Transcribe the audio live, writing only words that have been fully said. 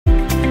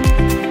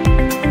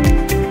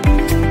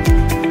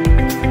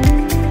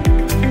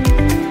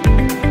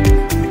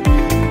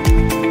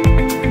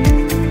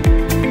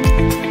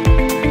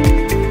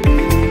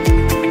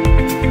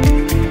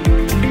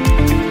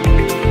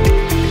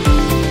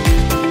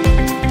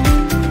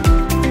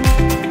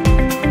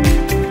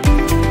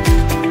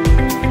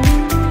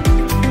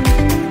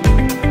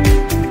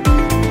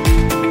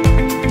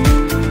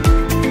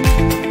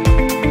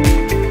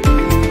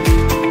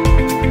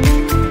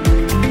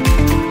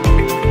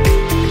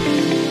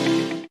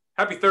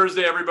Happy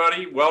Thursday,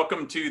 everybody.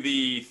 Welcome to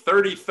the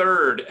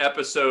 33rd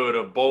episode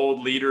of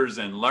Bold Leaders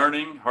in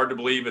Learning. Hard to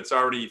believe it's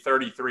already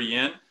 33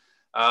 in,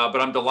 but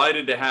I'm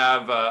delighted to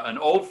have an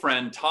old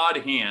friend, Todd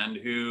Hand,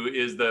 who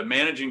is the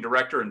managing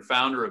director and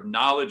founder of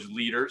Knowledge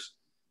Leaders.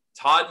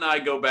 Todd and I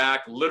go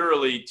back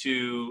literally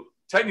to,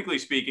 technically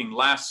speaking,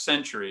 last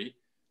century.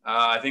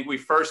 I think we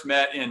first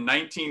met in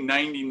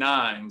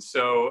 1999.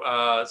 So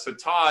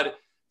Todd,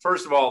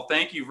 first of all,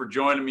 thank you for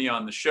joining me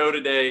on the show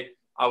today.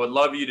 I would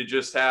love you to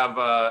just have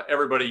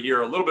everybody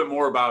hear a little bit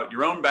more about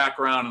your own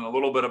background and a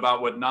little bit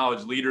about what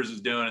Knowledge Leaders is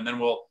doing, and then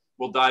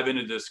we'll dive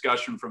into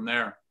discussion from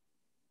there.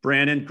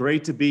 Brandon,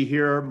 great to be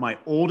here. My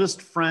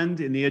oldest friend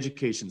in the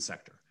education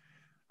sector.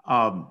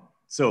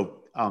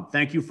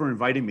 Thank you for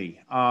inviting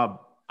me.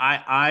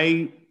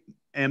 I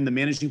am the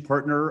managing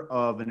partner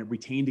of a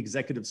retained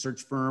executive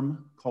search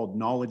firm called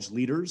Knowledge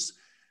Leaders.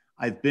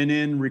 I've been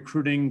in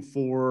recruiting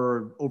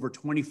for over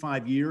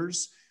 25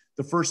 years,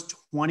 the first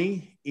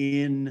 20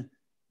 in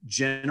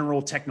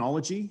general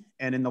technology,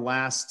 and in the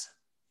last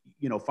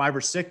 5 or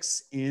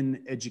 6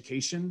 in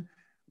education.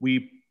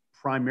 We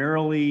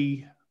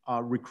primarily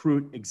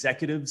recruit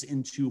executives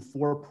into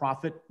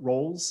for-profit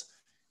roles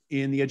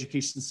in the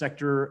education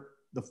sector.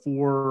 The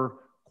 4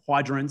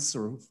 quadrants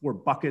or 4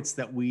 buckets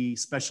that we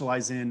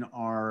specialize in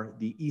are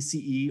the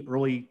ECE,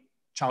 early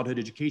childhood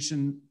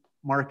education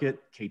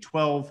market,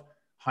 K-12,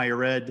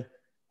 higher ed,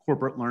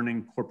 corporate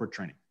learning, corporate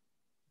training.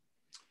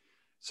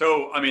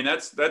 So, I mean,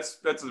 that's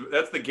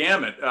the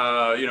gamut,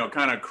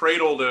 kind of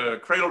cradle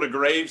to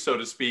grave, so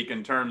to speak,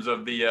 in terms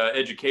of the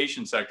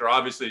education sector.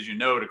 Obviously, as you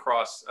note,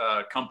 across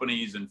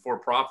companies and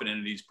for-profit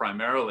entities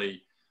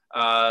primarily.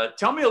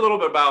 Tell me a little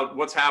bit about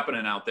what's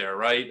happening out there,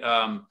 right?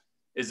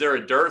 Is there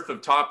a dearth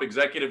of top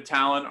executive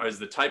talent, or is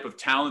the type of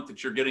talent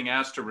that you're getting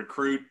asked to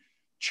recruit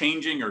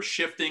changing or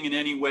shifting in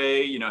any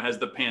way? Has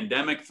the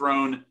pandemic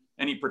thrown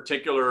any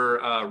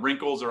particular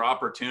wrinkles or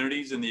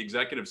opportunities in the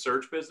executive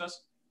search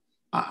business?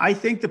 I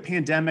think the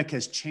pandemic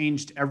has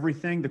changed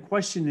everything. The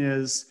question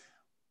is,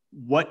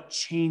 what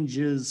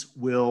changes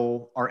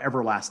are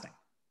everlasting?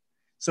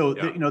 So,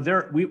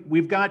 yeah.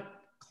 We've got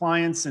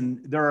clients, and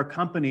there are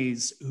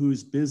companies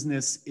whose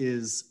business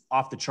is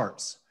off the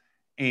charts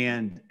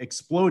and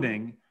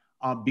exploding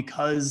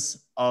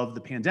because of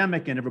the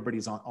pandemic, and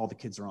all the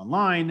kids are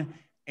online.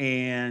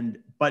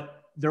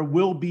 But there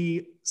will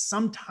be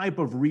some type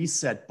of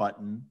reset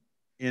button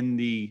in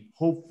the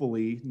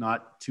hopefully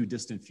not too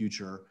distant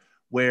future,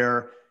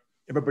 where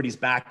everybody's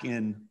back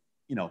in,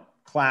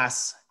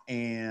 class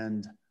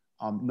and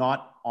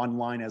not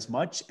online as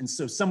much. And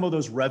so some of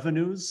those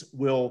revenues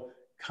will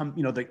come,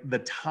 the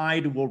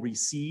tide will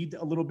recede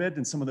a little bit,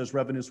 and some of those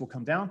revenues will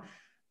come down.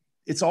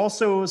 It's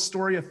also a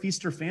story of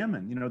feast or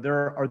famine.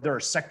 There are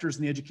sectors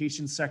in the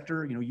education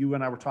sector. You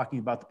and I were talking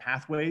about the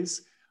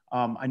pathways.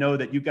 I know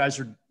that you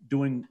guys are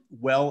doing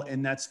well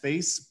in that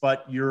space,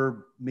 but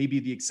you're maybe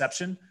the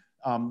exception.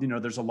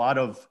 There's a lot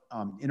of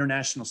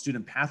international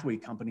student pathway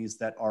companies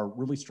that are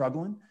really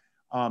struggling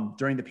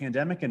during the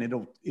pandemic, and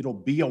it'll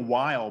be a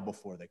while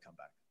before they come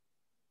back.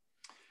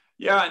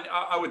 Yeah, and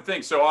I would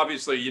think so.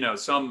 Obviously,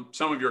 some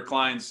of your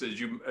clients, as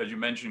you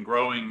mentioned,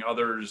 growing,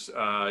 others,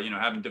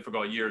 having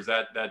difficult years.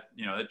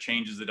 That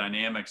changes the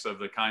dynamics of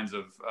the kinds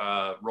of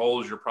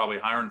roles you're probably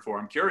hiring for.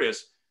 I'm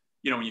curious.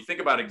 When you think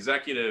about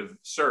executive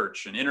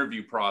search and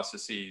interview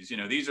processes,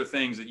 these are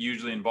things that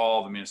usually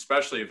involve,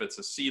 especially if it's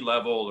a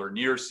C-level or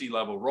near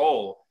C-level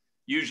role,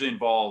 usually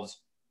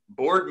involves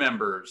board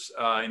members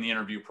in the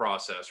interview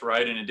process,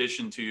 right? In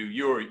addition to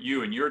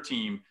you and your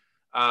team,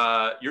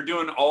 you're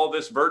doing all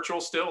this virtual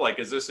still? Like,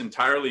 is this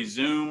entirely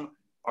Zoom?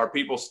 Are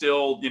people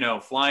still,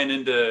 flying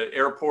into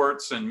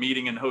airports and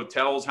meeting in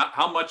hotels?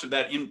 How much of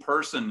that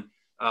in-person,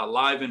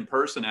 live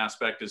in-person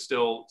aspect is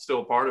still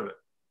part of it?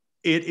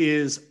 It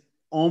is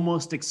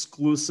almost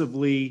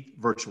exclusively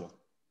virtual.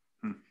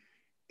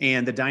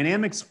 And the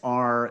dynamics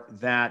are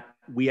that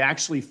we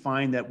actually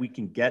find that we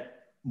can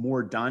get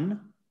more done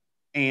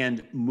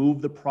and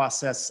move the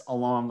process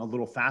along a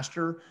little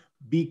faster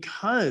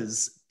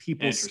because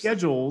people's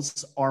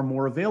schedules are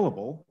more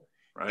available.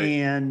 Right.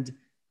 And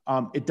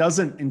it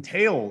doesn't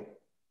entail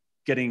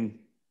getting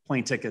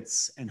plane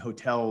tickets and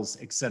hotels,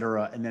 et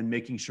cetera, and then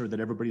making sure that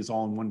everybody's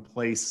all in one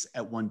place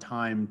at one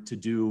time to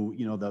do,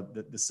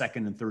 the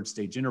second and third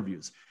stage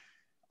interviews.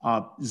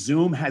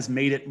 Zoom has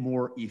made it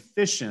more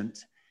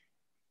efficient.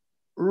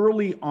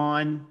 Early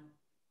on,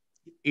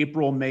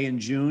 April, May, and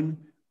June,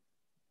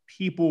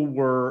 people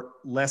were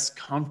less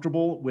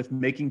comfortable with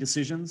making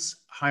decisions,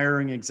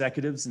 hiring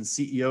executives and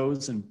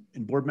CEOs and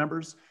board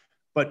members.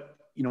 But,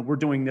 we're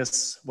doing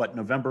this,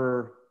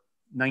 November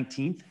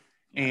 19th,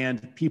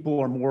 and people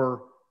are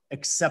more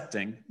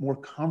accepting, more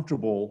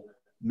comfortable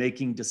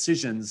making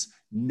decisions,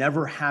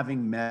 never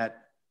having met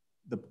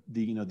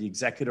the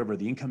executive or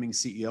the incoming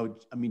CEO.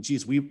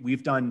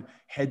 We've done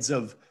heads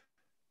of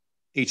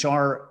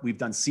HR, we've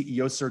done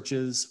CEO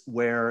searches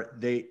where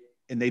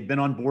they've been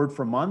on board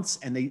for months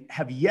and they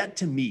have yet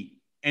to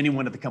meet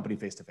anyone at the company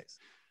face to face.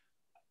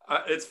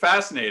 It's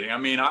fascinating. I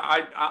mean,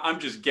 I'm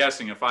just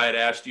guessing if I had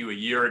asked you a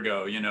year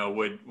ago, you know,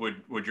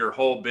 would your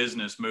whole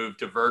business move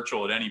to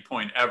virtual at any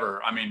point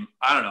ever? I mean,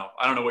 I don't know.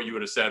 I don't know what you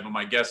would have said, but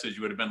my guess is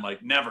you would have been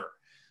like, never.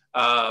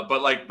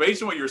 But like,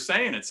 based on what you're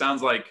saying, it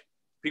sounds like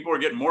people are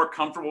getting more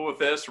comfortable with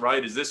this,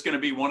 right? Is this going to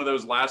be one of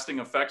those lasting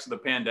effects of the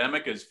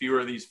pandemic, as fewer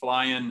of these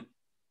fly-in,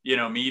 you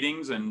know,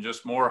 meetings and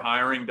just more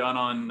hiring done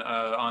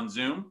on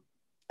Zoom?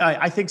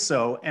 I think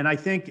so. And I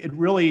think it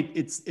really,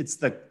 it's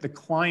the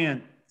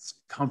client's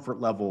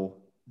comfort level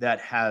that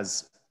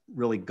has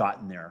really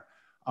gotten there.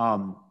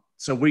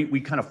 So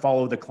we kind of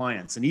follow the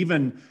clients, and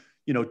even,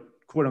 you know,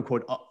 quote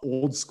unquote,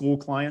 old school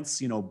clients,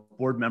 you know,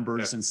 board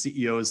members and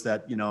CEOs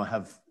that, you know,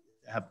 have,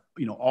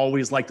 you know,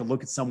 always like to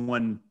look at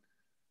someone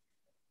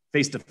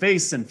face to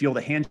face and feel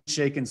the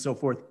handshake and so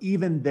forth.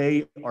 Even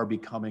they are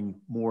becoming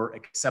more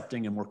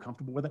accepting and more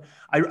comfortable with it.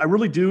 I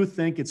really do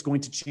think it's going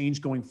to change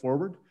going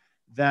forward.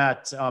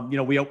 That, you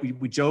know,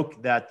 we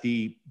joke that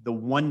the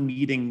one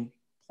meeting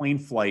plane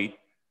flight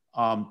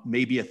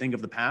may be a thing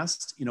of the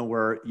past, you know,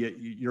 where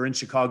you're in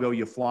Chicago,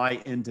 you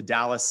fly into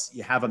Dallas,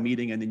 you have a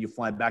meeting, and then you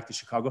fly back to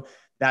Chicago.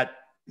 That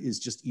is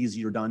just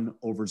easier done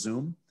over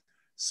Zoom.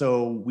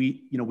 So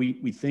we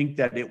think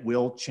that it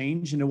will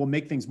change and it will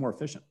make things more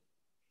efficient.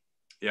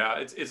 Yeah,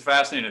 it's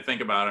fascinating to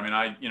think about. I mean,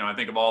 I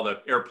think of all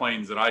the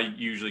airplanes that I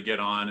usually get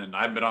on, and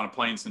I haven't been on a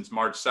plane since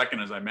March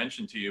 2nd, as I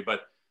mentioned to you,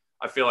 but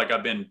I feel like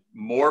I've been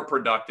more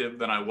productive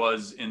than I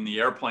was in the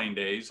airplane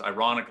days.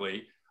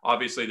 Ironically,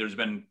 obviously there's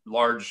been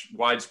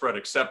widespread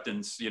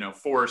acceptance, you know,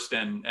 forced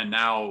and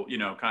now, you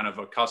know, kind of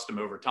accustomed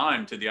over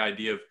time to the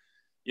idea of,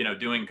 you know,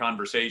 doing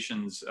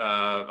conversations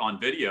on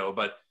video.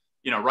 But,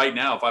 you know, right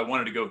now, if I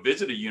wanted to go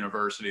visit a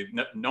university,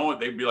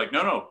 they'd be like,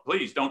 no,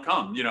 please don't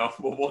come. You know,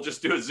 we'll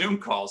just do a Zoom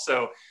call.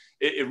 So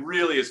it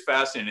really is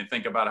fascinating to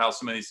think about how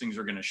some of these things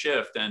are going to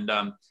shift. And,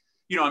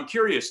 you know, I'm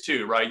curious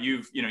too, right?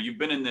 You've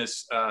been in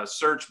this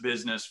search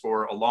business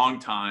for a long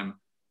time.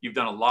 You've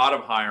done a lot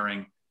of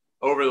hiring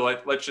over,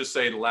 let's just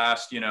say, the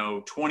last, you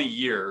know, 20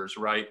 years,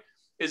 right?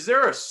 Is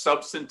there a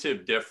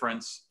substantive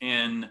difference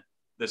in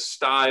the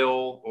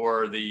style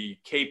or the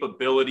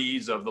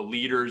capabilities of the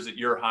leaders that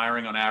you're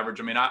hiring on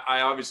average? I mean,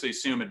 I obviously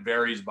assume it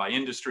varies by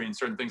industry and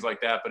certain things like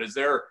that, but has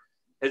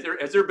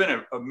there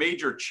been a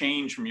major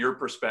change from your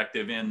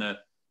perspective in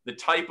the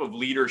type of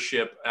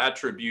leadership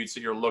attributes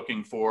that you're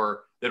looking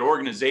for, that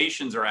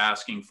organizations are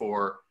asking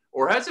for,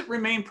 or has it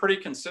remained pretty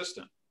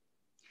consistent?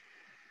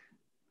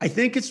 I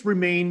think it's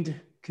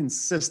remained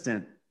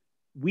consistent.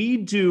 We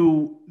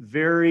do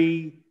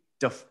very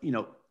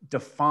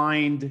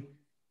defined,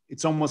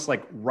 it's almost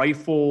like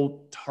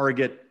rifle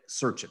target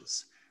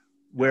searches,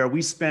 where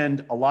we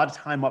spend a lot of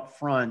time up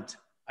front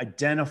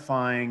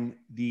identifying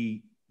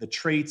the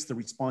traits, the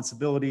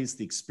responsibilities,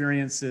 the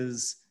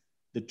experiences,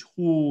 the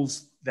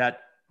tools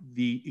that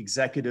the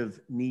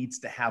executive needs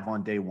to have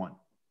on day one.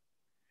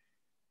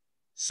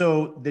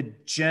 So the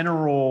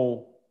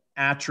general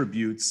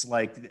attributes,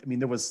 like, I mean,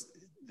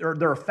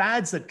 there are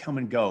fads that come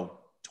and go.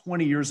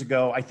 20 years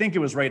ago, I think it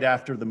was right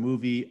after the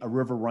movie A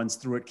River Runs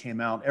Through It came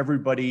out,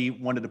 everybody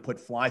wanted to put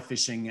fly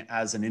fishing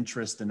as an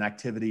interest and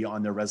activity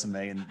on their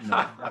resume. And you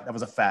know, that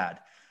was a fad.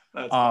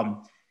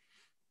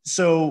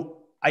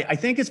 So I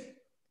think it's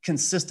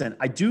consistent.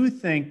 I do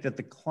think that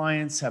the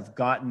clients have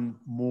gotten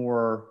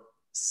more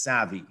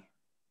savvy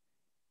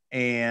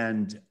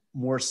and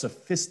more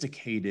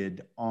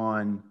sophisticated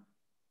on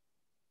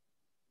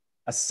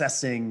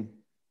assessing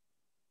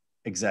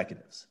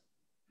executives.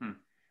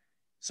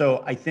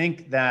 So I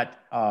think that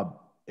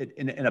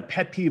in a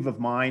pet peeve of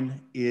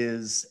mine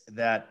is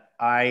that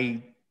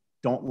I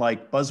don't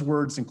like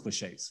buzzwords and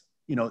cliches,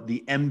 you know,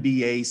 the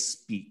MBA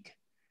speak.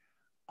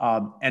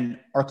 And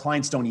our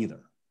clients don't either.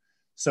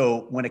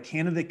 So when a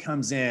candidate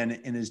comes in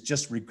and is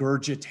just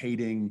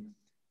regurgitating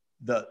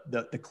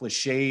the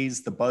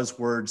cliches, the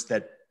buzzwords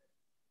that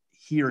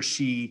he or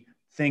she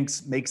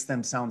thinks makes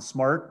them sound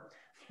smart,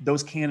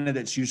 those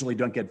candidates usually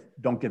don't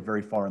get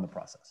very far in the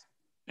process.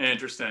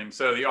 Interesting.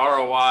 So the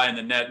ROI and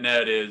the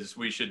net is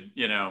we should,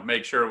 you know,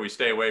 make sure we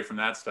stay away from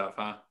that stuff,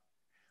 huh?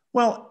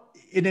 Well,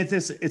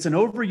 it's an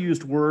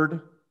overused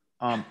word,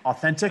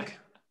 authentic,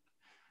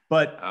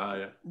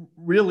 but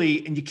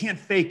really, and you can't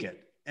fake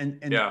it. And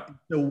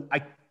so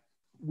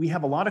we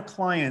have a lot of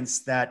clients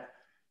that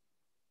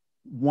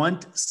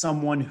want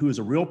someone who is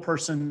a real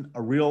person,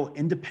 a real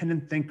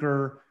independent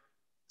thinker,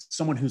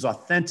 someone who's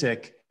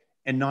authentic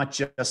and not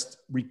just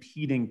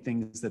repeating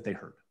things that they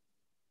heard.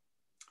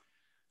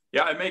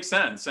 Yeah, it makes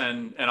sense.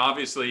 And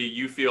obviously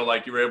you feel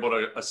like you were able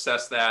to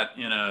assess that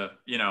in a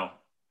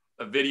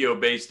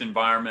video-based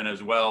environment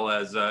as well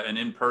as an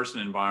in-person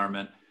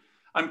environment.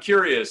 I'm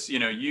curious, you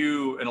know,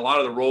 you and a lot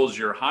of the roles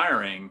you're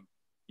hiring,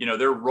 you know,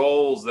 they're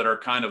roles that are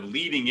kind of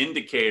leading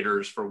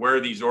indicators for where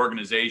these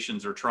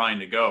organizations are trying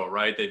to go,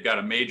 right? They've got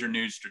a major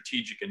new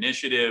strategic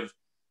initiative.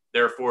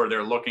 Therefore,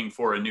 they're looking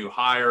for a new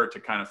hire to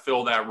kind of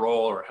fill that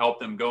role or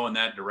help them go in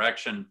that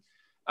direction.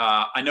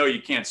 I know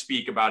you can't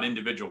speak about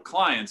individual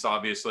clients,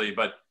 obviously,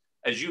 but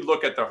as you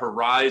look at the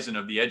horizon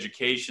of the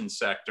education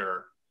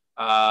sector,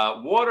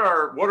 What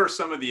are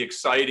some of the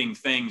exciting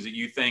things that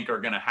you think are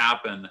going to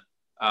happen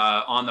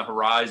on the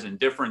horizon,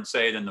 different,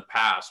 say, than the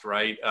past,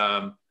 right?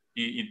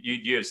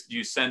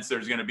 You sense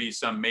there's going to be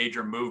some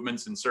major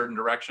movements in certain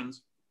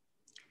directions?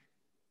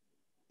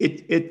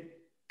 It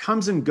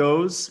comes and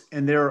goes,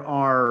 and there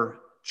are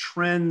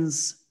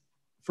trends.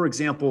 For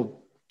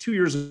example, 2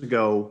 years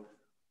ago,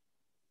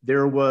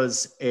 there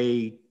was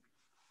a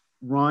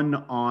run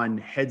on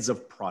heads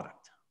of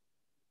product,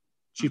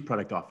 chief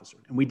product officer.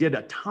 And we did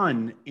a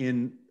ton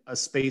in a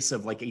space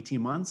of like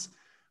 18 months,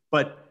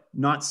 but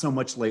not so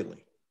much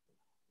lately.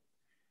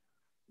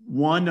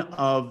 One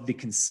of the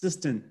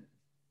consistent,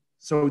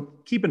 so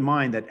keep in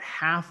mind that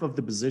half of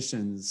the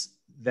positions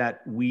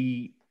that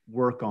we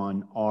work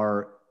on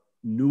are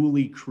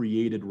newly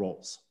created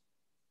roles.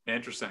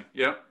 Interesting.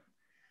 Yeah.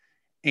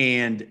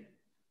 And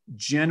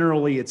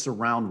generally it's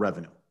around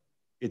revenue.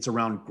 It's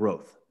around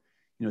growth.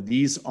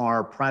 These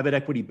are private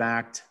equity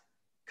backed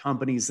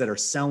companies that are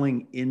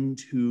selling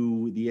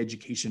into the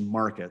education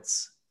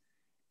markets,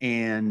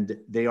 and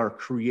they are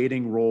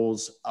creating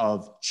roles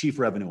of chief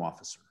revenue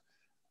officer.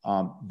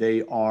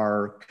 They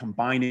are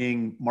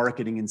combining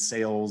marketing and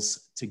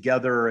sales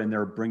together, and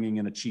they're bringing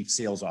in a chief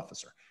sales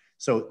officer.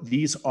 So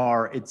it's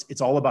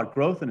all about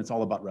growth and it's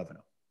all about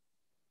revenue.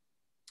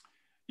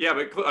 Yeah,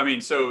 but I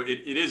mean, so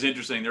it is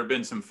interesting. There have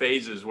been some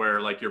phases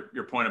where, like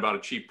your point about a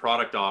chief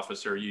product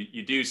officer,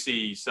 you do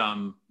see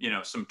some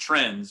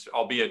trends,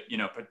 albeit,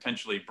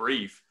 potentially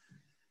brief.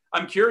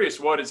 I'm curious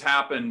what has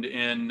happened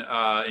in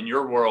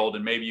your world,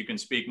 and maybe you can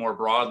speak more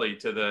broadly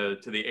to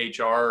the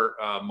HR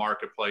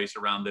marketplace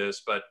around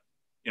this. But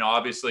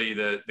obviously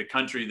the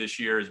country this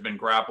year has been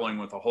grappling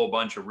with a whole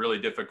bunch of really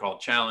difficult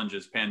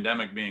challenges,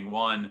 pandemic being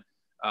one.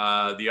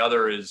 The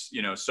other is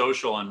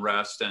social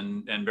unrest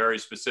and very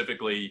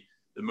specifically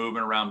the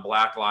movement around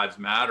Black Lives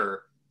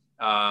Matter.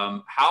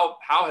 How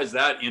has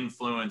that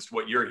influenced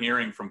what you're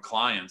hearing from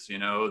clients?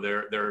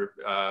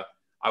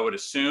 I would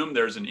assume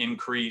there's an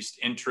increased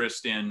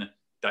interest in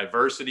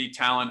diversity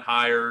talent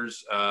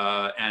hires,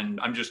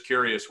 and I'm just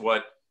curious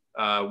what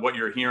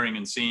you're hearing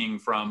and seeing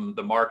from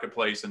the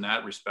marketplace in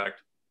that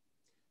respect.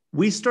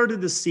 We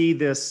started to see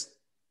this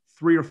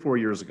 3 or 4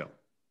 years ago,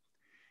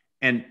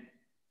 and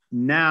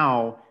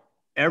now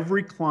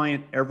every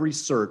client, every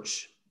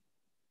search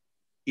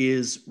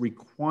is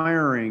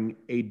requiring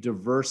a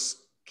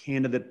diverse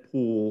candidate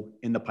pool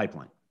in the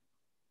pipeline.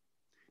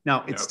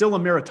 Now, it's still a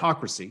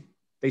meritocracy.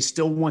 They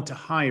still want to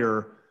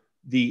hire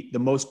the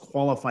most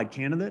qualified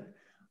candidate,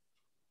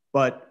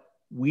 but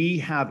we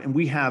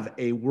have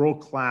a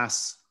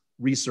world-class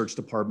research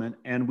department,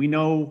 and we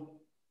know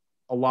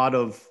a lot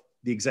of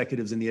the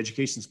executives in the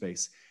education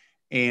space.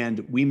 And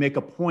we make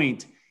a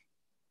point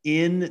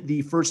in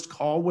the first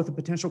call with a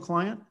potential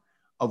client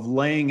of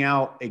laying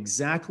out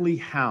exactly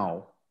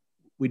how,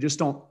 we just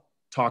don't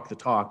talk the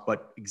talk,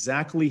 but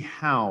exactly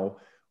how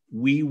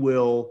we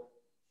will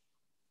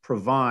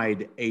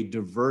provide a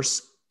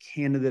diverse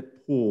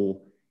candidate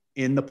pool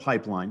in the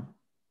pipeline.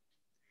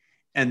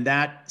 And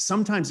that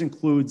sometimes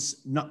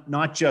includes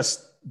not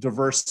just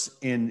diverse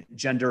in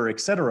gender, et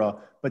cetera,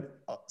 but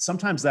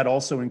sometimes that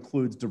also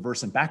includes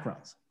diverse in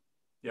backgrounds.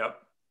 Yep.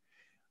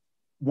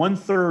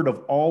 1/3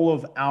 of all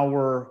of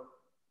our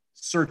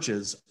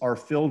searches are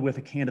filled with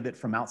a candidate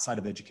from outside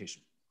of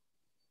education.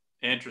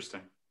 Interesting.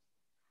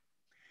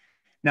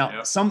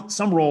 Now,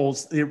 some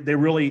roles, they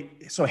really,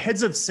 so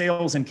heads of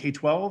sales in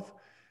K-12,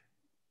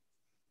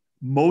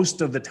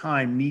 most of the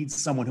time needs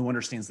someone who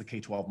understands the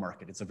K-12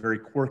 market. It's a very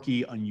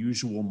quirky,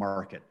 unusual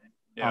market.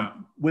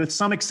 With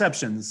some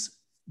exceptions,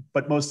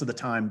 but most of the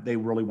time they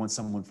really want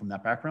someone from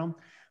that background.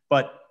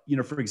 But,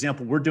 for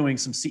example, we're doing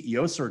some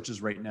CEO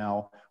searches right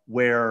now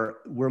where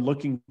we're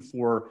looking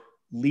for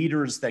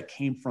leaders that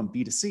came from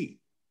B2C.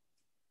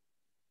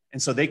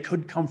 And so they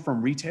could come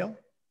from retail.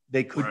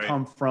 They could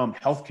come from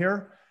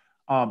healthcare.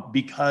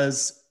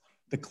 Because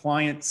the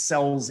client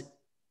sells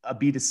a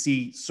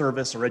B2C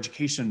service or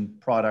education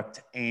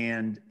product.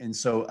 And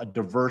so a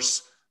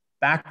diverse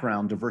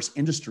background, diverse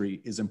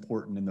industry is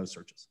important in those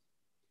searches.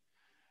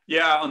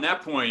 Yeah, on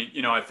that point,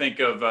 I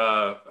think of,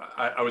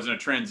 I was in a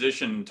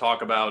transition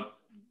talk about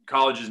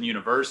colleges and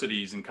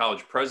universities and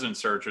college president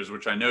searches,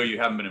 which I know you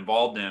haven't been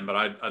involved in, but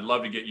I'd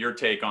love to get your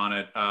take on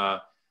it. I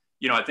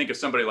think of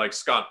somebody like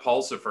Scott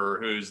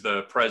Pulsipher, who's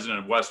the president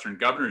of Western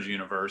Governors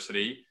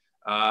University.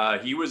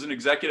 He was an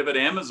executive at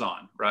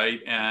Amazon, right?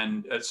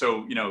 And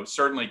so,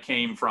 certainly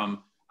came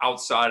from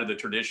outside of the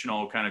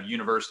traditional kind of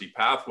university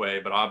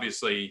pathway, but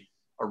obviously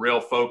a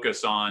real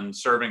focus on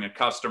serving a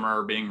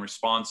customer, being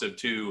responsive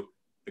to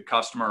the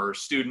customer or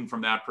student from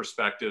that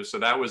perspective. So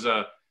that was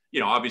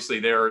obviously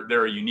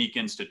they're a unique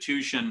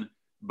institution,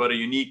 but a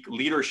unique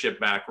leadership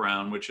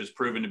background, which has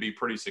proven to be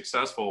pretty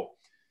successful.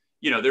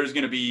 There's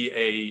going to be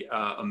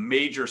a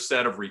major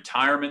set of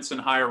retirements in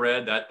higher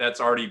ed that's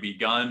already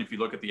begun. If you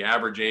look at the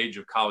average age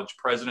of college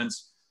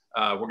presidents,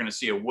 we're going to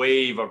see a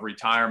wave of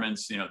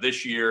retirements,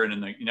 this year and in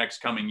the next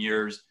coming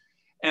years.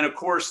 And of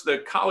course, the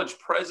college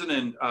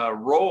president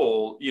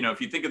role,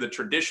 if you think of the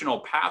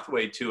traditional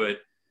pathway to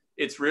it,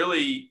 it's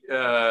really,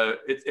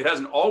 it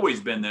hasn't always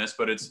been this,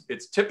 but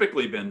it's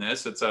typically been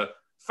this. It's a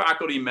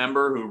faculty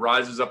member who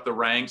rises up the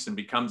ranks and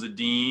becomes a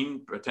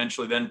dean,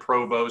 potentially then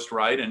provost,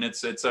 right? And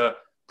it's a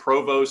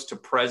provost to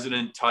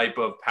president type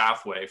of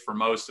pathway for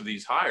most of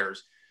these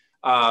hires.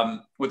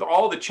 With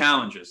all the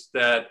challenges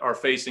that are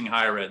facing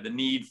higher ed, the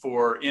need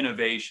for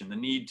innovation, the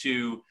need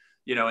to,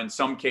 in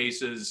some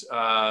cases,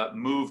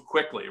 move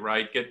quickly,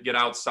 right? Get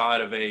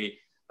outside of a,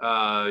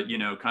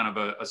 kind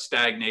of a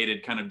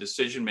stagnated kind of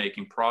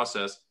decision-making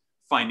process,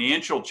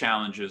 financial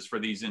challenges for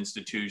these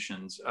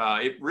institutions.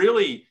 It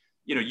really,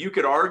 you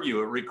could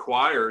argue it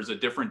requires a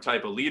different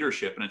type of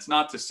leadership. And it's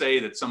not to say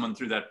that someone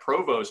through that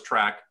provost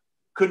track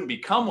couldn't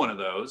become one of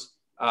those.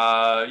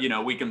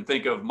 We can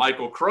think of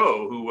Michael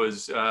Crow, who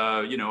was,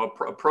 a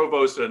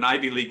provost at an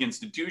Ivy League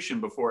institution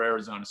before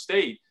Arizona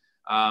State.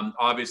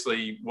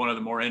 Obviously, one of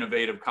the more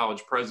innovative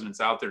college presidents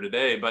out there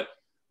today. But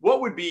what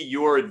would be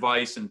your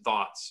advice and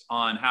thoughts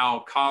on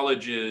how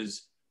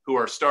colleges who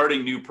are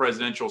starting new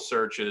presidential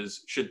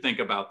searches should think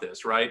about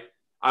this? Right.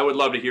 I would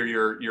love to hear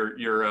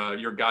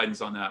your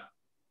guidance on that.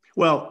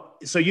 Well,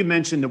 so you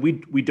mentioned that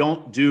we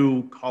don't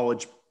do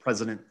college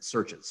president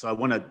searches. So I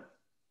want to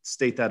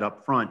state that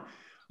up front.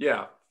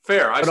 Yeah,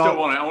 fair. I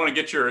want to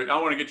get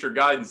your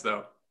guidance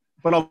though.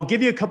 But I'll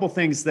give you a couple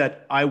things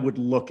that I would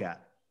look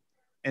at.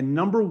 And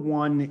number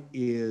one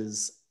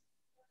is,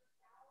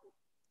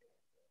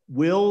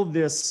 will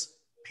this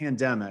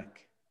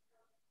pandemic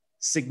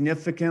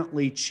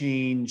significantly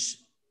change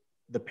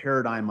the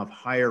paradigm of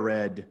higher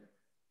ed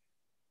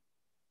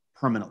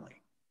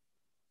permanently?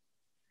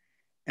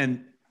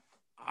 And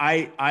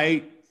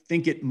I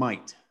think it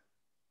might.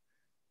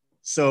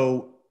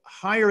 So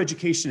higher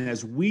education,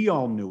 as we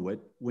all knew it,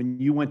 when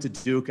you went to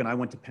Duke and I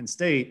went to Penn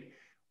State,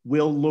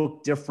 will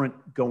look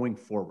different going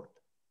forward.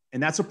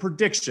 And that's a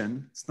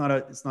prediction. It's not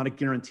a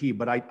guarantee,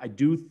 but I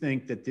do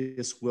think that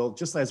this will,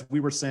 just as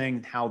we were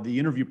saying, how the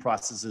interview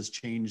process has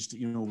changed,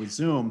 with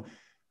Zoom,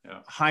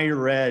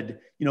 higher ed,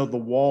 the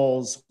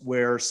walls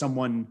where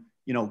someone,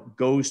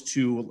 goes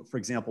to, for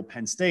example,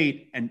 Penn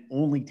State and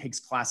only takes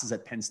classes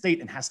at Penn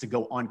State and has to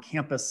go on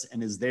campus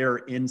and is there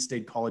in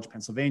State College,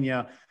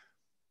 Pennsylvania,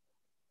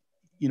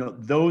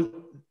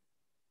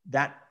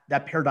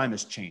 that paradigm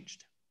has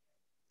changed.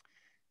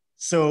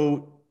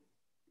 So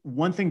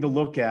one thing to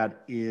look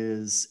at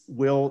is,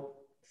 will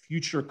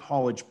future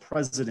college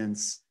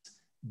presidents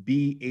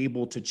be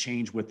able to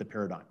change with the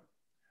paradigm?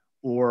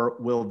 Or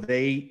will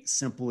they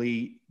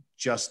simply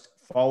just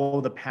follow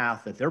the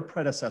path that their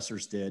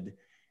predecessors did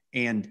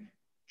and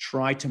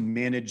try to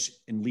manage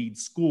and lead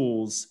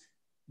schools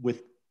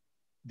with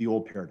the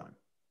old paradigm?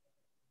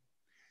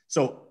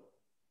 So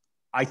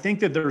I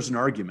think that there's an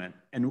argument,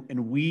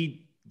 and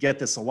we get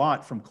this a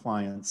lot from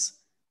clients,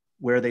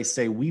 where they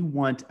say, we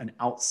want an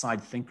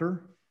outside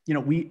thinker.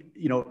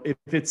 If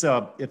it's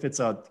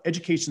a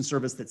education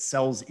service that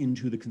sells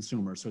into the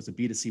consumer, so it's a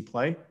B2C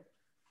play,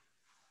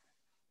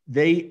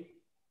 they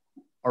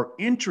are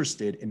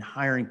interested in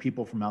hiring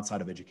people from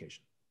outside of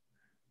education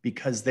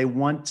because they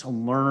want to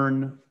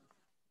learn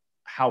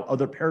how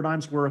other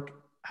paradigms work,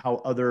 how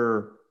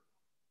other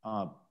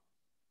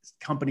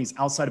companies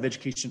outside of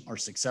education are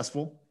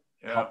successful,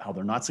 how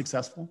they're not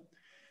successful.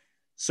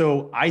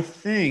 So I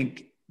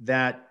think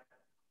that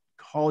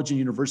college and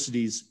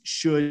universities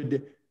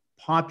should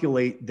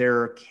populate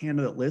their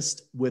candidate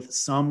list with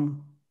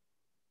some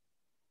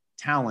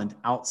talent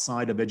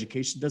outside of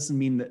education. Doesn't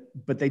mean that,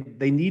 but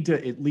they need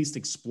to at least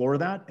explore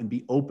that and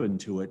be open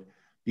to it,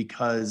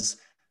 because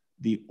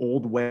the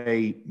old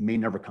way may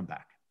never come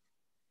back.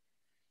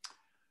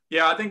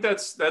 Yeah, I think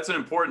that's an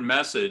important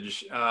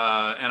message, and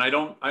I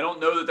don't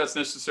know that that's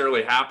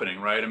necessarily happening,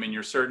 right? I mean,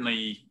 you're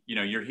certainly,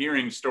 you're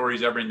hearing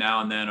stories every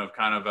now and then of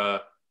kind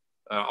of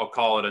I'll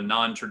call it a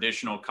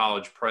non-traditional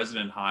college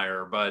president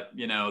hire, but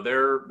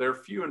they're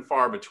few and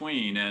far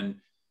between, and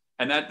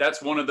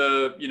that's one of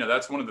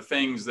the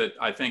things that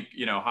I think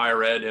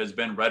higher ed has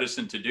been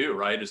reticent to do,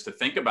 right? Is to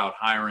think about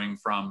hiring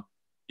from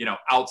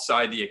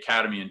outside the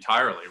academy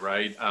entirely,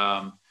 right?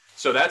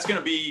 So that's going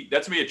to be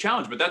a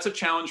challenge, but that's a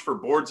challenge for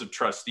boards of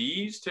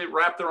trustees to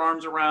wrap their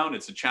arms around.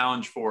 It's a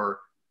challenge for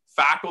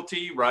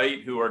faculty,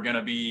 right, who are going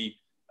to be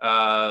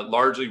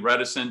largely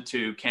reticent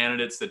to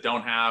candidates that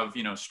don't have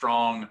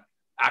strong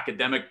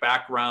academic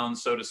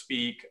backgrounds, so to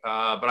speak.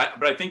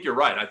 But I think you're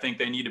right. I think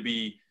they need to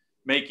be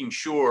making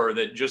sure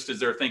that, just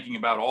as they're thinking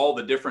about all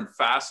the different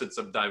facets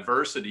of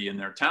diversity in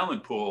their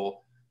talent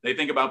pool, they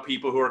think about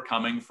people who are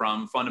coming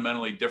from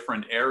fundamentally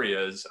different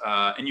areas.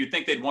 And you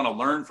think they'd want to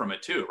learn from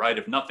it too, right?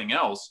 If nothing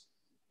else,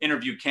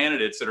 interview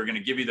candidates that are going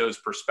to give you those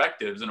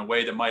perspectives in a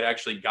way that might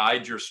actually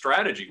guide your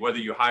strategy, whether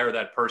you hire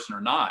that person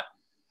or not.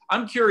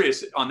 I'm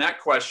curious on that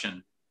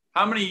question.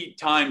 How many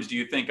times do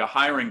you think a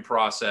hiring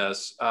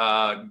process,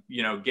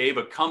 gave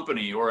a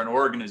company or an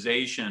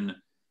organization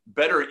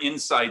better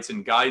insights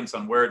and guidance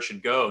on where it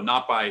should go,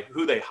 not by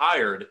who they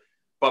hired,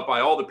 but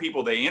by all the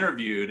people they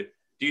interviewed?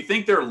 Do you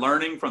think they're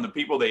learning from the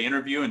people they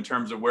interview in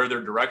terms of where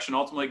their direction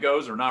ultimately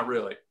goes, or not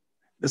really?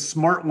 The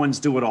smart ones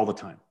do it all the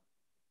time.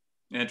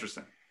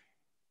 Interesting.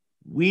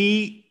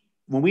 We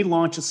when we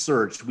launch a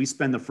search, we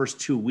spend the first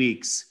 2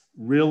 weeks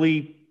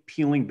really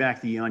peeling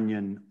back the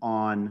onion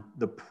on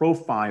the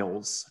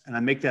profiles, and I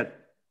make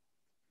that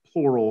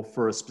plural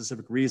for a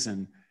specific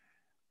reason,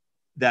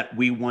 that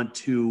we want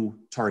to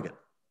target.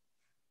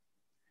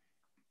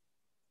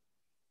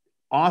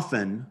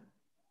 Often,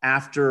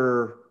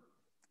 after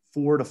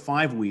 4 to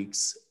 5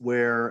 weeks,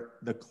 where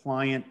the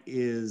client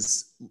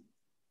is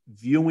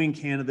viewing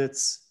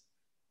candidates,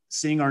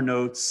 seeing our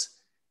notes,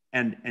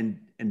 and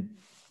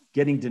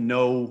getting to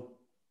know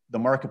the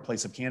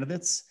marketplace of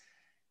candidates,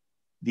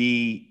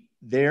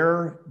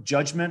 their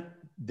judgment,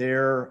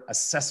 their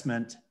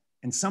assessment,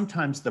 and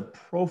sometimes the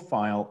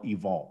profile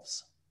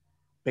evolves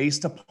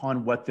based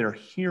upon what they're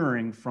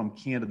hearing from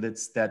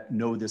candidates that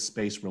know this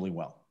space really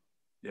well.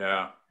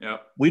 Yeah, yeah.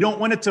 We don't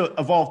want it to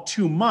evolve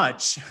too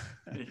much,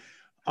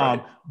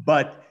 right.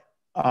 But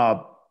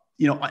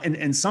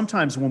and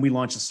sometimes when we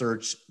launch a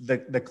search,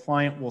 the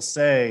client will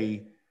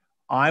say,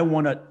 I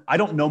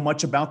don't know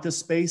much about this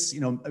space.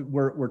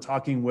 We're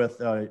talking with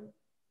a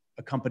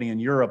company in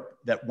Europe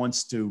that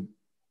wants to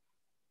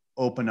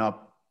open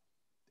up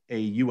a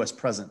US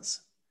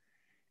presence,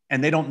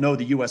 and they don't know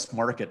the US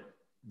market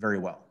very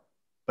well,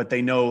 but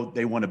they know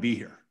they want to be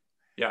here.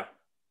 Yeah.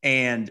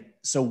 And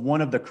so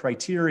one of the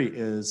criteria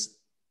is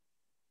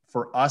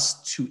for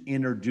us to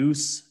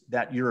introduce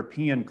that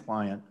European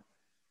client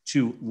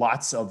to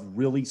lots of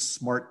really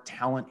smart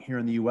talent here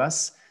in the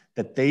US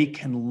that they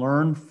can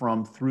learn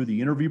from through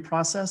the interview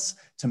process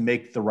to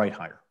make the right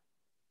hire.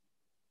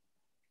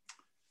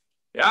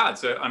 Yeah,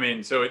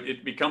 so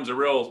it becomes a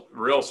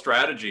real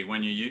strategy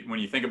when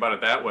you think about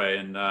it that way.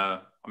 And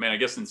I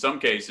guess in some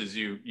cases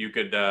you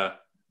could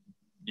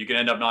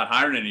end up not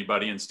hiring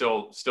anybody and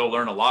still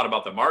learn a lot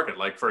about the market.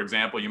 Like, for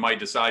example, you might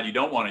decide you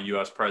don't want a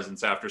US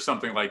presence after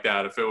something like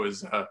that if it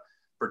was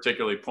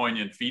particularly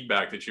poignant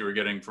feedback that you were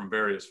getting from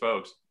various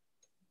folks.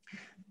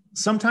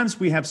 Sometimes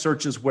we have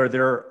searches where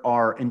there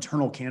are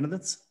internal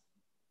candidates.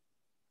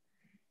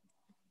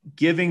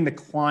 Giving the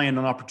client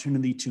an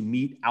opportunity to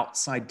meet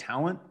outside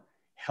talent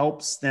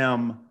helps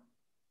them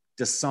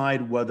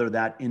decide whether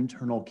that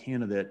internal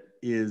candidate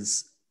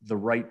is the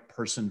right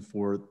person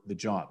for the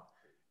job.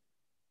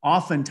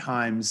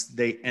 Oftentimes,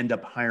 they end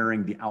up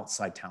hiring the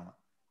outside talent.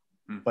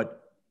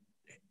 But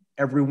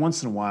every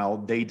once in a while,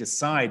 they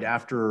decide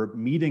after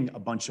meeting a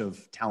bunch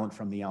of talent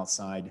from the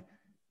outside,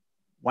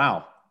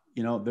 wow,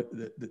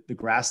 the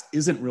grass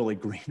isn't really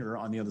greener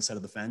on the other side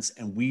of the fence,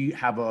 and we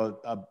have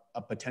a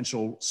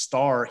potential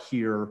star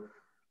here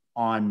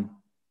on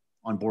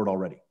board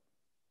already.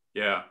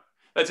 Yeah,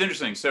 that's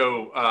interesting.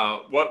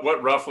 So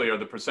what roughly are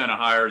the percent of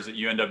hires that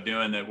you end up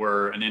doing that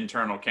were an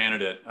internal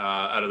candidate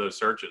out of those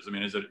searches? I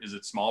mean, is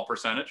it small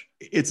percentage?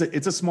 It's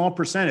a small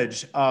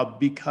percentage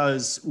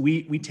because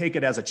we take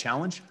it as a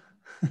challenge.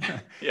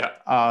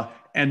 Yeah.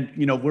 And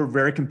we're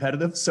very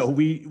competitive, so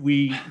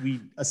we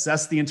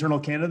assess the internal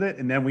candidate,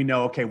 and then we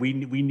know, okay, we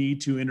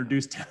need to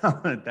introduce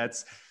talent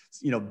that's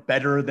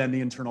better than the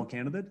internal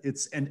candidate.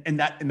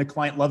 And the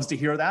client loves to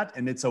hear that,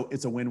 and it's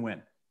a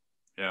win-win.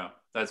 Yeah,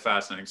 that's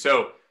fascinating.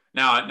 So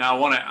now I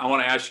want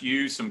to ask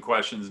you some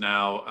questions.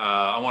 Now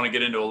I want to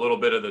get into a little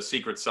bit of the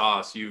secret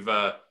sauce. You've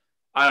I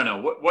don't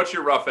know, what's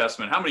your rough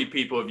estimate? How many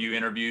people have you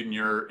interviewed in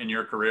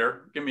your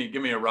career? Give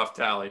me a rough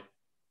tally.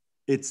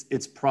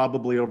 It's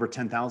probably over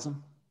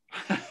 10,000.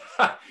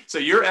 So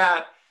you're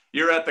at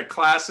the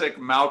classic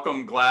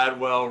Malcolm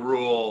Gladwell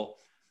rule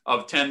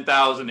of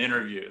 10,000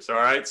 interviews. All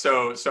right.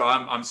 So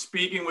I'm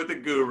speaking with the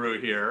guru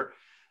here.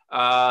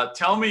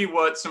 Tell me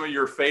what some of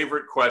your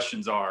favorite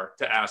questions are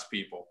to ask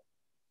people.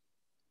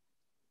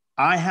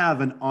 I have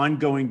an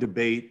ongoing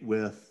debate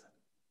with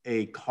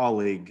a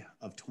colleague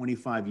of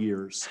 25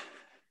 years,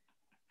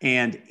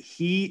 and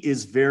he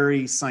is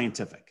very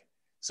scientific.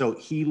 So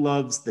he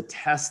loves the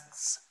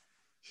tests.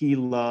 He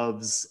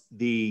loves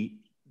the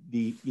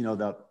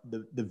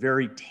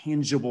very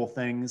tangible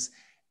things.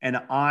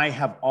 And I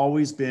have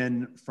always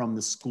been from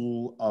the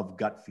school of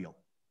gut feel.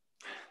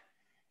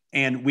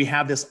 And we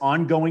have this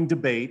ongoing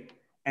debate,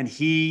 and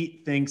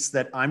he thinks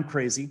that I'm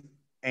crazy,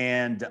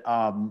 and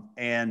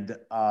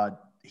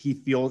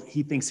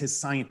he thinks his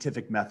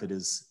scientific method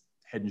is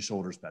head and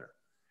shoulders better.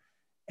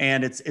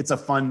 And it's a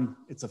fun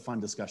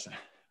discussion.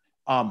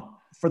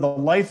 For the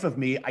life of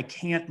me, I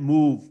can't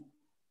move.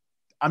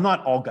 I'm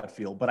not all gut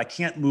feel, but I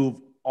can't move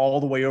all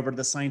the way over to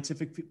the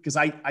scientific, because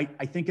I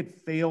think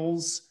it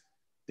fails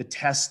the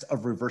test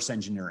of reverse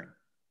engineering.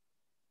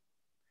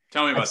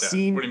 Tell me about that. What do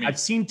you mean? I've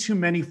seen too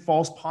many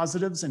false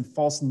positives and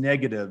false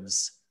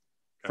negatives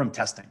from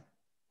testing.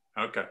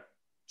 Okay.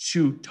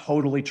 To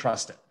totally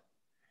trust it.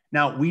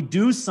 Now, we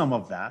do some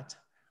of that,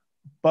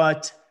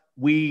 but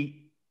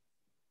we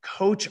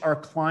coach our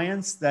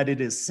clients that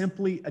it is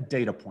simply a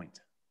data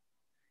point.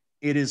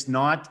 It is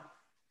not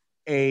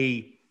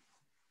a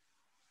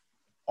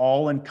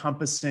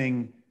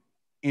all-encompassing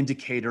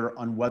indicator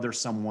on whether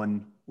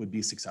someone would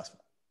be successful.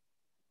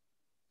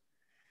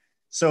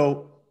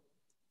 So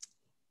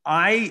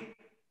that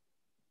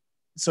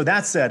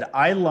said,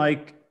 I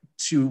like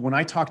to, when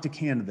I talk to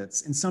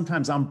candidates, and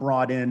sometimes I'm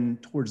brought in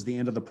towards the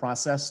end of the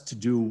process to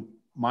do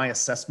my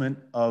assessment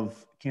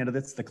of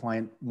candidates, the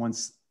client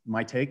wants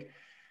my take.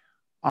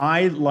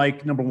 I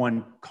like, number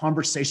one,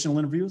 conversational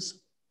interviews.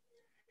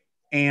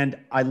 And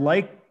I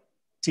like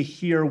to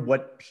hear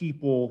what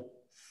people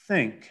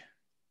think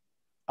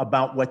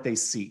about what they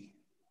see.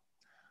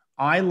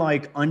 I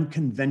like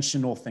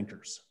unconventional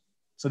thinkers.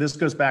 So this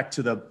goes back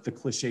to the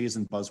cliches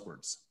and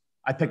buzzwords.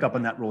 I pick up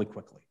on that really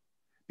quickly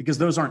because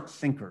those aren't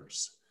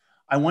thinkers.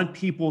 I want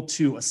people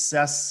to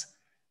assess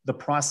the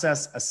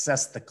process,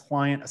 assess the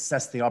client,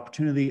 assess the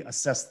opportunity,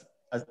 assess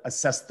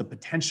the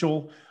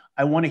potential.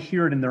 I want to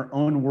hear it in their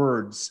own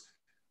words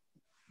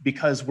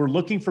because we're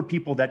looking for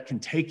people that can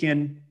take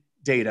in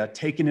data,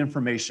 take in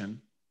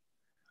information,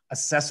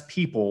 assess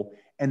people,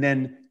 and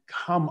then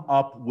come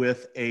up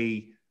with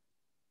a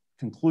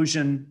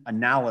conclusion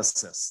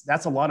analysis.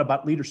 That's a lot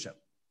about leadership.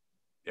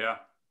 Yeah.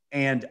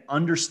 And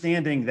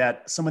understanding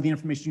that some of the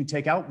information you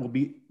take out will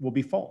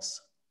be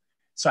false.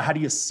 So how do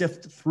you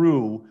sift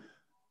through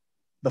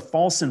the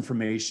false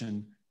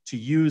information to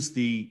use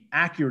the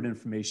accurate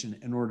information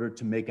in order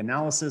to make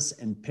analysis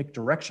and pick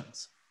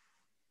directions?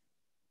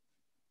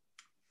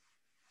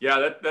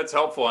 Yeah, that's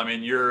helpful. I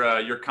mean,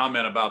 your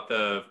comment about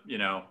the,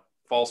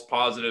 false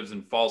positives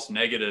and false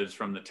negatives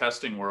from the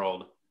testing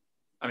world.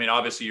 I mean,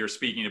 obviously you're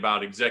speaking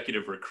about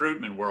executive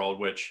recruitment world,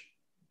 which,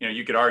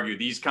 you could argue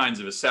these kinds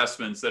of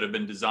assessments that have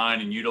been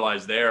designed and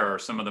utilized there are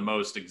some of the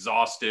most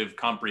exhaustive,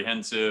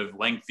 comprehensive,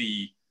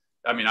 lengthy.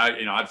 I mean,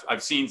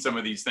 I've seen some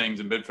of these things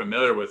and been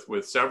familiar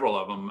with several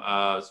of them,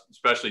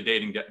 especially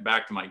dating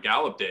back to my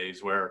Gallup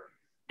days, where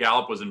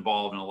Gallup was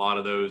involved in a lot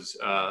of those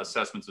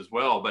assessments as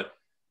well. But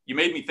you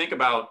made me think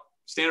about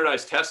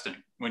standardized testing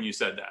when you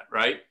said that,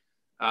 right?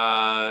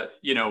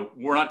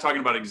 We're not talking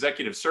about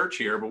executive search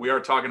here, but we are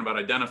talking about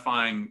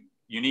identifying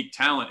unique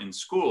talent in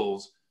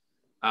schools.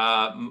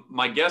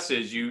 My guess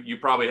is you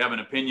probably have an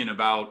opinion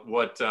about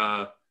what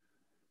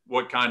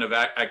kind of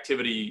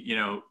activity,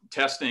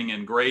 testing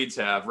and grades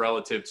have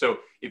relative. So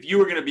if you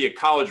were going to be a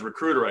college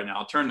recruiter right now,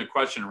 I'll turn the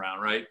question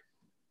around, right?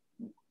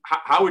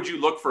 How would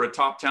you look for a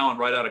top talent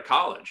right out of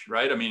college,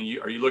 right? I mean,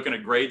 are you looking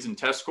at grades and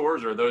test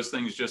scores, or are those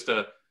things just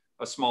a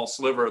small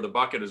sliver of the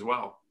bucket as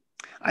well?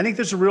 I think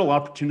there's a real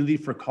opportunity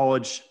for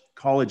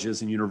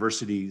colleges and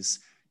universities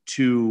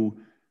to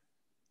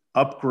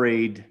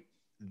upgrade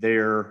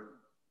their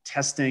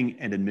testing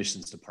and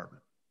admissions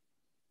department.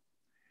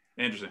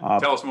 Interesting.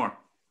 Tell us more.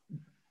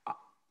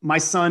 My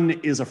son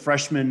is a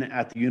freshman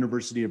at the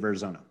University of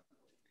Arizona.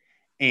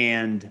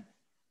 And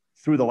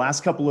through the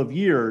last couple of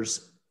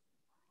years,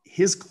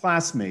 his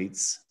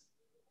classmates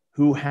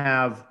who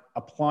have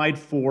applied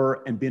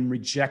for and been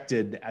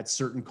rejected at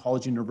certain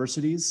college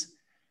universities,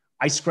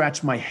 I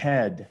scratch my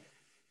head.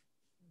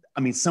 I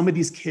mean, some of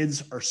these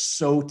kids are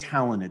so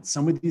talented.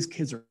 Some of these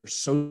kids are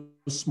so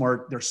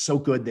smart. They're so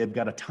good. They've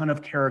got a ton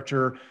of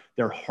character.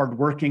 They're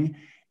hardworking,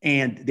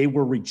 and they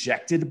were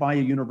rejected by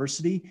a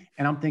university.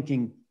 And I'm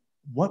thinking,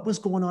 what was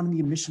going on in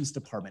the admissions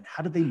department?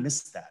 How did they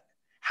miss that?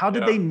 How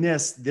did they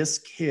miss this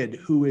kid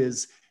who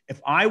is, if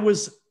I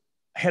was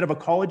head of a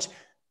college,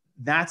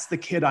 that's the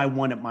kid I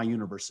want at my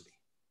university?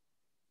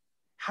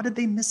 How did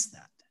they miss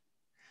that?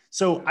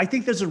 So I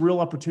think there's a real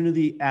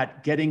opportunity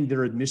at getting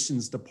their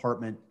admissions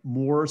department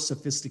more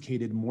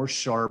sophisticated, more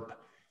sharp.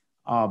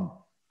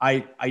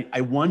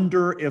 I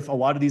wonder if a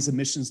lot of these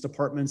admissions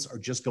departments are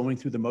just going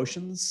through the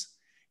motions,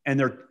 and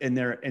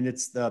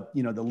it's the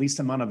the least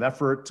amount of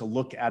effort to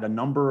look at a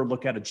number,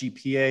 look at a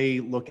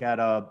GPA, look at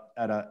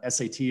a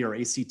SAT or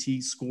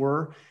ACT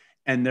score,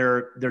 and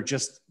they're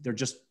just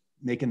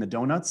making the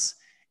donuts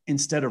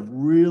instead of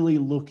really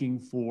looking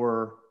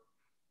for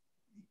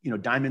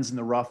diamonds in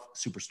the rough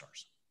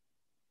superstars.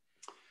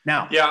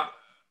 Now,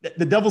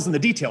 the devil's in the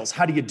details.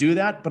 How do you do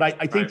that? But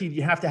I think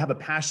you have to have a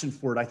passion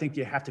for it. I think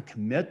you have to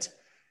commit.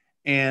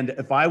 And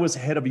if I was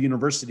head of a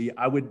university,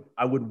 I would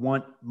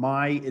want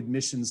my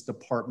admissions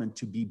department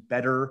to be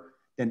better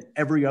than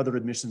every other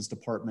admissions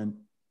department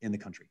in the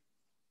country.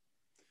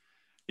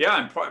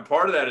 Yeah, and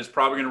part of that is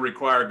probably going to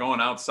require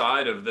going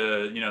outside of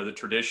the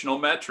traditional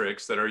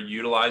metrics that are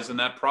utilized in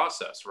that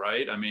process,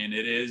 right? I mean,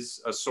 it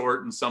is a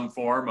sort in some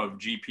form of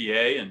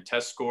GPA and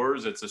test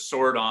scores. It's a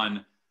sort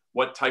on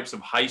what types of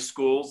high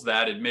schools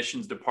that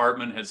admissions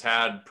department has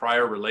had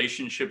prior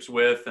relationships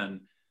with,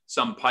 and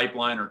some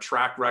pipeline or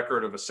track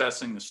record of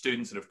assessing the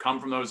students that have come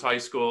from those high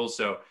schools.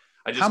 So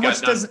I just how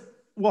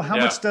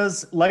much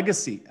does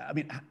legacy? I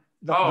mean,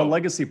 the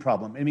legacy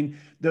problem. I mean,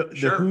 the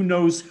who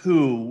knows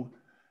who,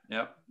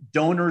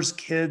 donors,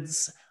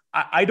 kids.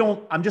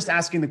 I'm just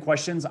asking the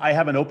questions. I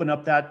haven't opened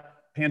up that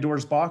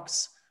Pandora's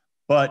box,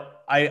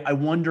 but I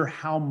wonder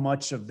how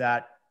much of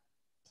that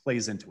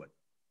plays into it.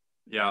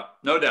 Yeah,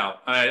 no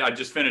doubt. I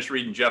just finished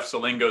reading Jeff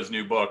Salingo's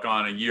new book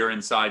on a year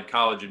inside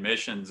college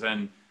admissions,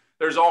 and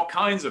there's all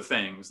kinds of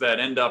things that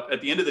end up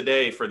at the end of the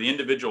day for the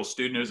individual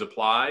student who's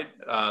applied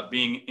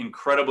being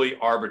incredibly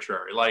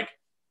arbitrary. Like,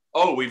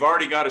 oh, we've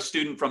already got a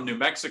student from New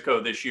Mexico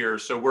this year,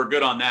 so we're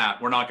good on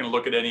that. We're not going to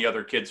look at any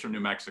other kids from New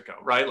Mexico,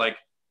 right? Like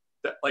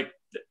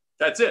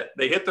that's it.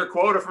 They hit their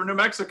quota for New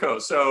Mexico.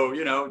 So,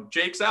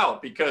 Jake's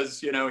out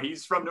because,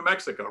 he's from New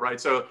Mexico, right?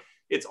 So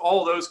it's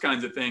all those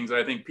kinds of things that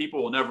I think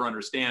people will never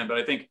understand. But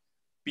I think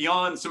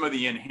beyond some of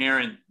the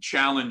inherent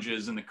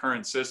challenges in the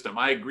current system,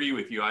 I agree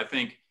with you. I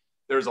think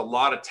there's a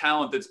lot of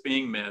talent that's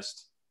being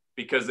missed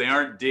because they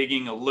aren't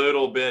digging a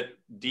little bit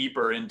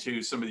deeper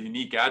into some of the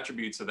unique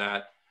attributes of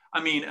that.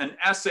 I mean, an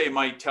essay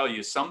might tell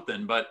you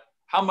something, but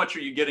how much are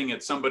you getting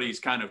at somebody's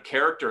kind of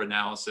character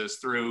analysis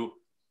through,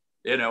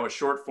 a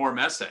short form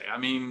essay? I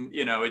mean,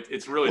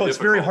 it's really difficult. It's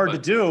very hard to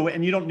do.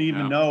 And you don't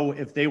even know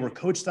if they were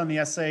coached on the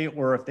essay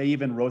or if they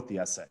even wrote the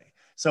essay.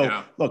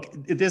 So look,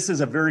 this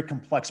is a very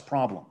complex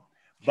problem,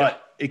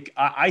 but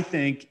I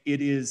think it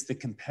is the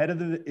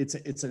competitive,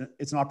 it's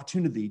an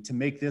opportunity to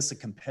make this a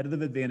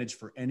competitive advantage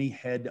for any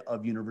head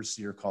of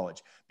university or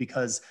college,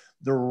 because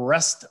the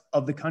rest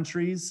of the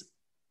country's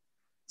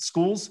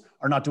schools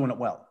are not doing it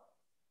well.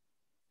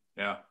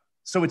 Yeah.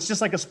 So it's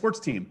just like a sports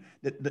team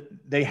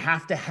that they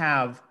have to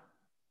have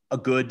a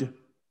good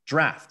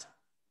draft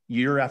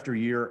year after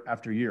year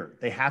after year.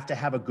 They have to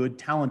have a good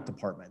talent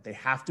department. They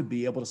have to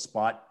be able to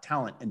spot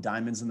talent and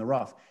diamonds in the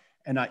rough.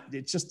 And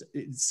it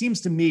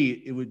seems to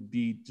me it would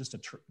be just a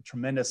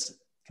tremendous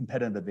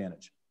competitive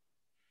advantage.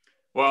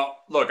 Well,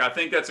 look, I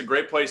think that's a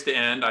great place to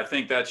end. I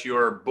think that's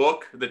your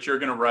book that you're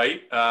going to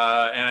write.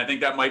 And I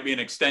think that might be an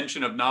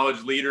extension of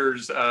Knowledge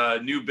Leaders'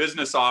 new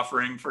business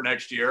offering for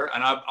next year.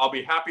 And I'll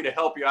be happy to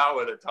help you out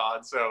with it,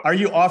 Todd. So, are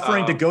you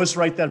offering to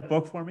ghostwrite that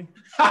book for me?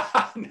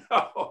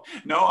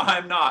 No,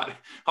 I'm not.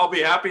 I'll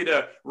be happy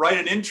to write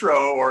an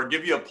intro or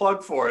give you a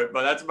plug for it,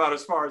 but that's about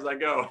as far as I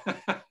go.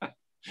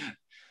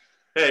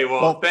 Hey,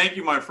 well, thank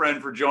you, my friend,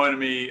 for joining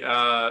me.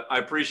 I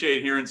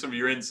appreciate hearing some of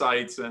your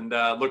insights and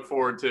look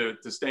forward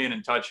to staying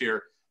in touch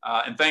here.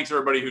 And thanks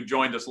everybody who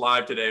joined us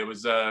live today. It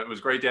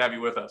was great to have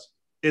you with us.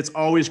 It's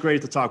always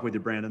great to talk with you,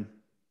 Brandon.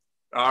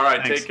 All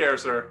right. Thanks. Take care,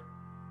 sir.